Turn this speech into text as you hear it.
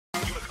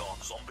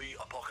zombie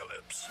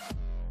apocalypse.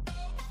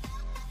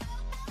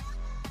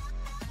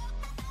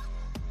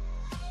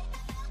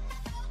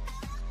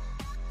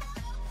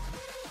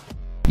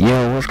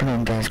 Yo, what's going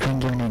on guys,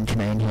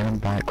 Crangaming99 here, I'm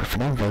back with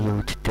another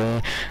video.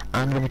 Today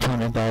I'm going to be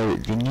talking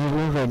about the new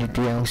Lowriders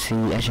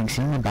DLC, as you can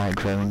see in the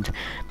background.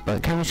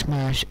 But can we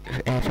smash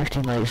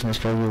 15 likes on this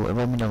video, it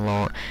would mean a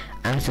lot,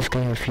 and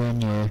subscribe if you're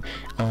new.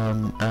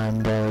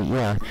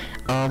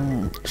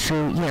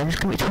 So yeah, I'm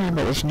just going to be talking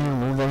about this new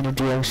Lowriders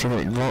DLC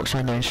that Rockstar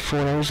announced 4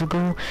 hours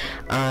ago.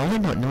 I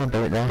did not know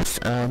about this,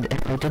 and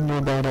if I didn't know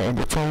about it at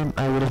the time,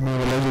 I would have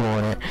made a video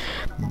on it.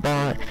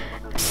 But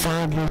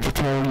sadly to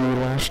tell you,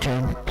 last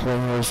gen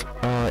players,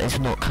 it's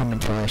not coming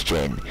to last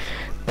gen.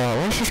 But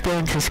let's just go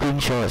into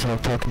screenshots and I'll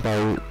talk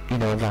about,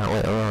 that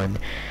later on.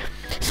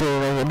 So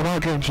in the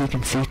background you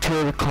can see two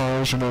of the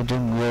cars,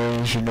 doing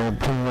ways,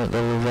 pulling like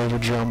little rider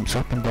jumps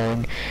up and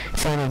down.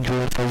 San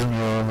Andreas in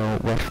yellow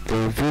with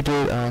the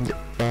Voodoo and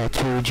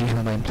two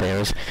GTA5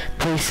 players.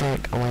 Pretty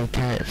sick, I like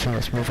it, so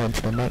let's move on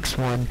to the next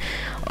one.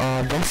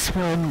 This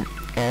one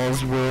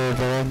is where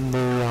they're in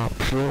the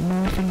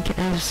promo, I think it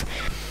is.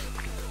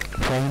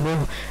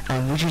 Primal,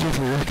 and would you just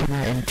looking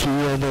at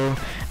interior though,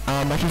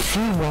 I can see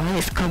why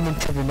it's coming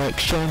to the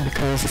next gen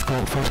because it's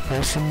got first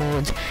person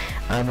mode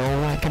and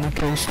all that kind of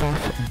cool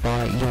stuff.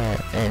 But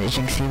yeah, and as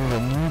you can see with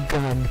a new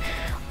gun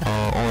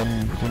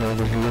on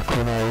the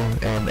vehicle now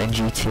in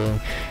GTA,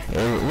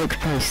 it looks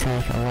pretty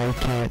sick, I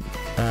like it.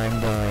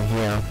 And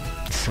yeah,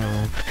 so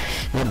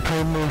the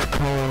Primal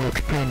color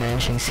looks pretty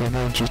nice. You can see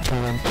another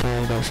GTA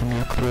player, got some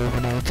new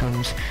clothing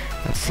items,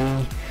 let's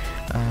see.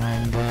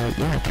 And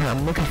yeah,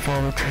 I'm looking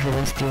forward to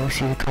this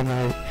DLC to come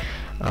out,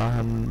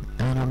 and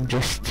I'm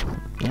just,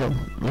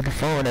 looking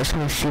forward. I just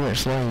want to see what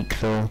it's like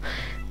though.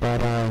 But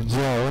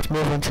yeah, let's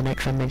move on to the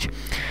next image.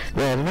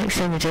 Yeah, the next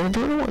image, I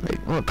don't know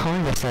what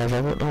colour this is,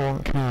 I don't know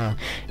what kind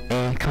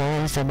of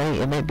colours, it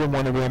might be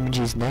one of the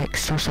images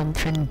next or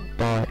something,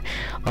 but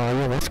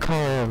yeah, this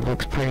colour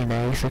looks pretty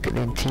nice. Look at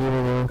the interior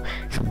though,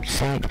 some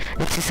sick.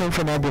 This is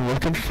something I've been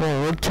looking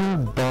forward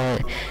to,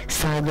 but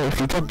sadly if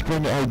they did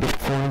bring it out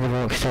before the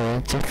Rockstar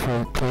Editor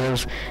for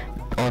players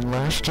on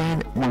last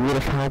gen, we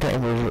would have had it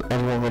and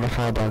everyone would have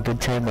had a good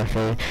time with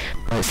it,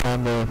 but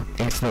sadly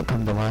it's not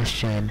come to last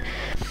gen.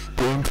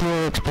 The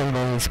interior looks pretty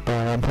nice,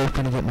 but I'm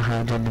hoping to get my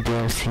hands on the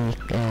DLC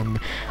in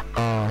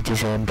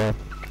December,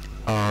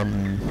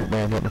 when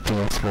I get my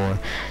PS4.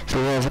 So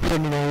yeah, it's a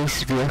pretty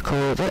nice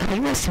vehicle. I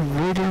think that's a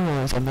Voodoo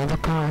or it's another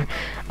car,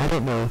 I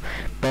don't know.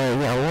 But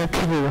yeah, a lot of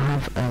people will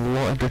have a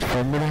lot of good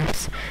fun with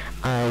this.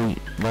 I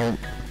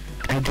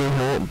do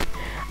hope.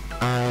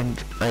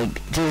 And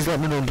just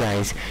let me know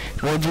guys,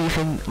 what do you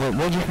think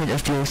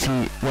this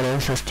DLC, what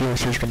else this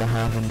DLC is going to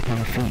have and kind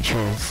of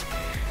features?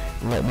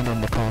 Let me know in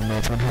the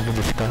comments. I'm going to have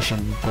a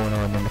discussion going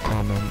on in the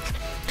comments.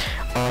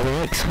 The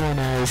next one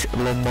is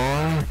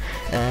Lamar,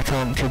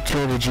 talking to two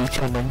of the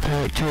GTA5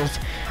 characters.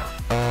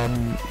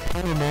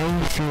 Pretty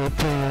nice,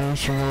 pretty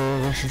nice,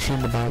 as you see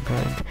in the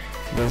background.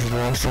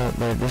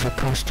 There's a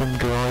custom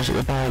garage at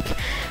the back.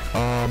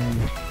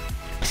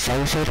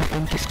 Southside I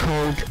think it's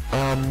called.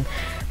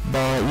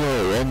 But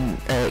yeah, and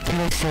it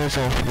kind of says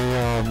off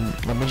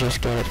the, let me just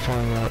get it for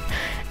you up.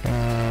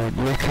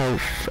 Look out,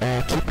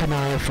 keep an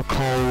eye out for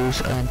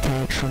calls and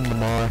texts from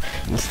Lamar.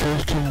 He's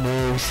taking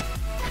moves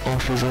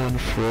off his own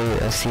through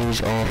a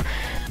series of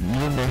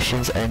new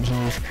missions and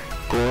he's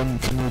going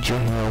to need your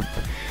help.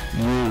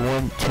 You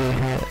want to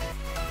hit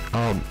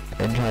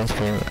and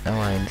transfer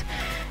lines.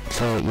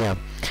 So yeah,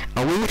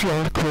 I'll leave the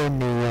article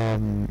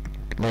in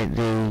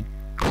the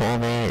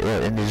comment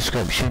in the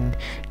description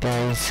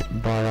guys,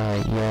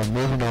 but yeah,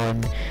 moving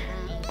on.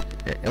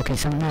 Okay,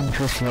 something I'm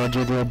twisting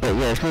audio there, but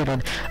yeah, let's move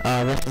on.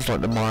 This is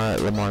like the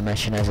Lamar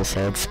mission, as I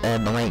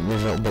said. My mic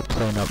was a little bit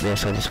playing up there,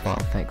 so I just want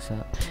to fix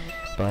it.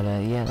 But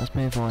yeah, let's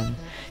move on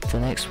to the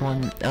next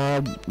one.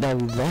 Now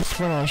this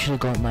one actually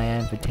got my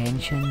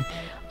invitation.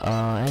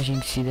 As you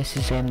can see, this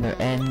is them. They're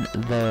in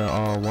their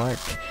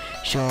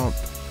workshop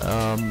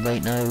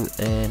right now.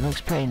 It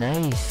looks pretty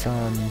nice.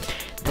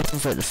 This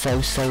is like the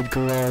south side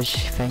garage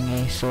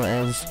thingy, so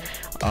it is.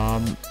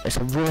 It's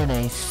a really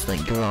nice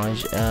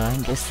garage. I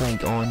think it's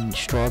on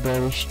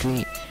Strawberry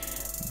Street,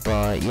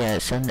 but yeah,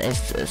 it's a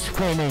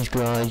pretty nice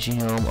garage,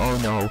 oh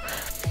no.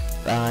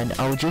 And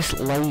I would just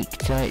like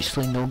to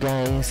actually know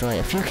guys,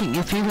 if you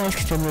guys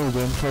can send me the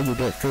gameplay, you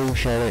get full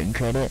shout out and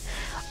credit.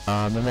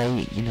 I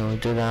might,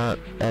 do that,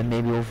 and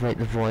maybe overwrite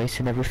the voice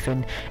and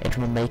everything if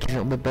my mic is a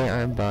little bit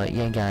better. But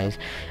yeah guys,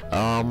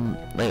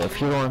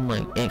 if you're on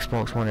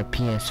Xbox One or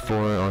PS4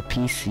 or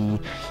PC,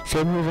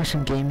 send me over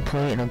some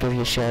gameplay and I'll give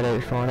you a shout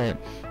out for it.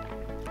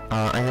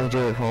 I know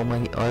do it for all my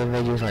other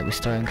videos with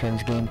Starring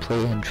Crimes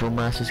gameplay and Troll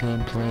Masters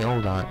gameplay,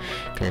 all that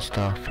kind of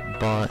stuff.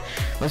 But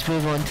let's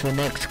move on to the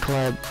next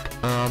clip.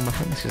 I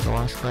think this is the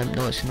last clip.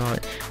 No, it's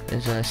not.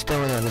 There's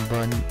still another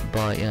bun,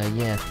 but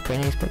yeah,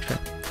 pretty nice picture.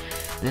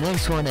 The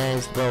next one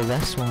is, well,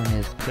 this one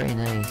is pretty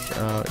nice.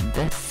 I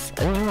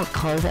don't know what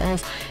colour it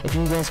is. If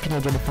you guys can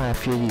identify a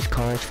few of these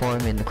colours for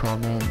me in the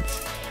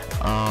comments,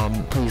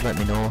 please let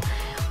me know.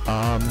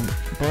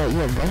 But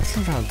yeah, this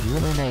is a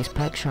really nice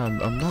picture,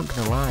 I'm not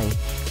gonna lie,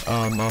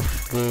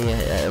 of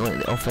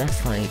the, of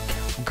this, like,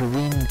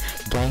 green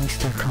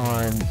gangster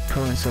car and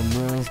pulling some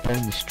wheelies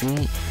down the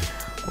street,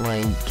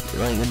 like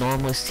you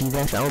normally see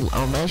this.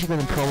 I'm actually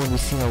gonna probably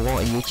see a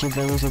lot of YouTube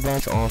videos of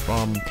this, of,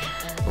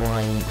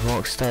 like,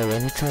 Rockstar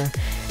Editor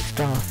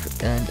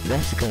stuff, and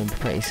this is gonna be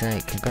pretty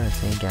sick, I gotta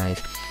say,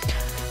 guys.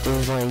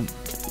 There's, like,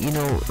 you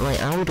know, like,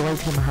 I would like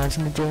to get my hands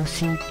on the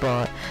DLC,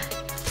 but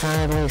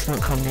sadly it's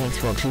not coming to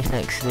Xbox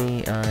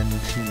 360, and,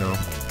 you know,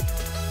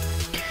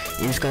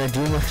 you just gotta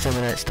deal with some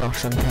of that stuff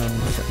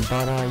sometimes.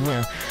 But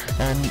yeah,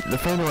 and the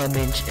final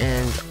image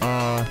is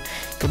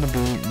gonna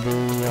be the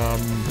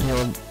you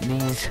know,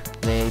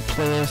 the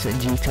players in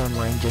GTA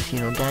Online just, you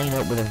know, ganging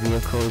up with their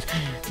vehicles.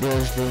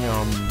 There's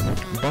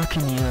the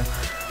Buccaneer,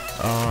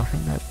 I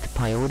think that's the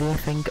Peyote, I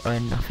think,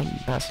 and I think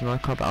that's another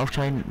car, but I'll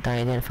try and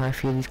identify a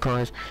few of these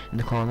cars in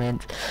the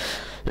comments.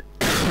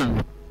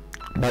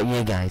 But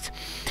yeah, guys,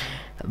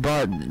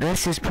 but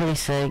this is pretty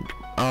sick.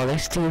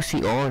 This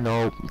DLC all in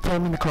all, tell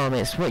me in the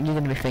comments what you're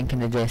going to be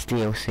thinking of this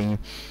DLC,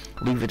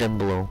 leave it down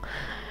below.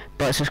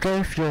 But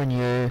subscribe if you're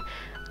new,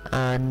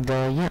 and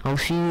yeah, I'll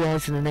see you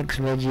guys in the next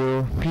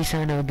video. Peace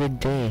out and have a good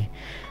day.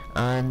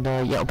 And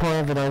yeah, I'll probably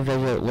have another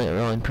video later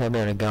on, probably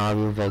on a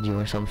Gario video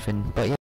or something, but yeah.